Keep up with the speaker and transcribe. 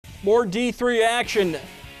More D3 action.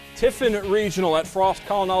 Tiffin Regional at Frost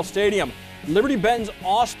Colonel Stadium. Liberty-Benton's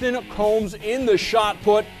Austin Combs in the shot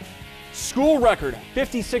put. School record,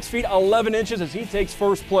 56 feet 11 inches as he takes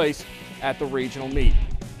first place at the regional meet.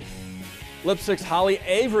 Leipsic's Holly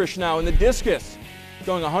Averish now in the discus,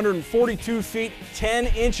 going 142 feet 10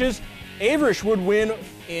 inches. Averish would win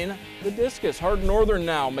in the discus. Hard Northern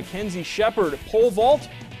now. Mackenzie Shepard pole vault,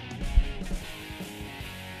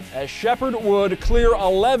 as Shepard would clear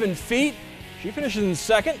 11 feet. She finishes in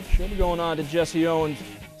second. She'll be going on to Jesse Owens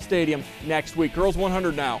Stadium next week. Girls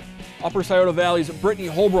 100 now. Upper Scioto Valley's Brittany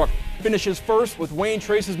Holbrook finishes first, with Wayne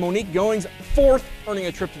Trace's Monique Goings fourth, earning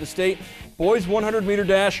a trip to the state. Boys 100-meter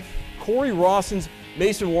dash, Cory-Rawson's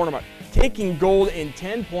Mason Warnemut taking gold in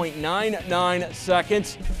 10.99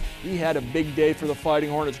 seconds. He had a big day for the Fighting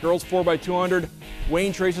Hornets. Girls 4x200,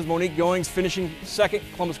 Wayne Trace's Monique Goings finishing second.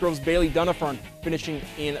 Columbus Grove's Bailey Dunafern finishing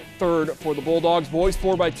in third for the Bulldogs. Boys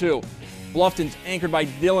 4x2. Bluffton's anchored by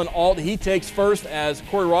Dylan Alt. He takes first, as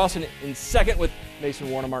Cory-Rawson in second with Mason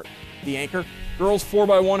Warnemut the anchor. Girls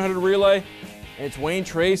 4x100 relay. It's Wayne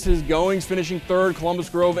Trace's Goings finishing third. Columbus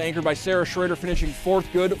Grove anchored by Sarah Schrader finishing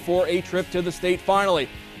fourth, good for a trip to the state finally.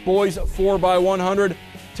 Boys 4x100.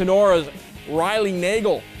 Tenora's Riley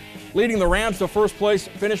Nagel leading the Rams to first place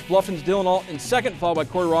finish. Bluffton's Dylan Alt in second, followed by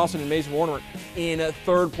Cory-Rawson and Mason Warnemut in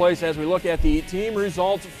third place. As we look at the team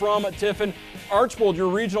results from Tiffin, Archbold, your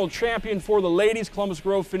regional champion for the ladies. Columbus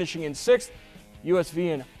Grove finishing in sixth.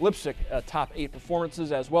 USV and Leipsic top 8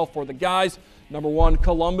 performances as well for the guys. Number 1,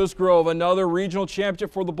 Columbus Grove, another regional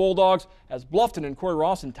championship for the Bulldogs, as Bluffton and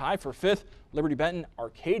Cory-Rawson tie for 5th. Liberty-Benton,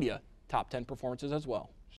 Arcadia, top 10 performances as well.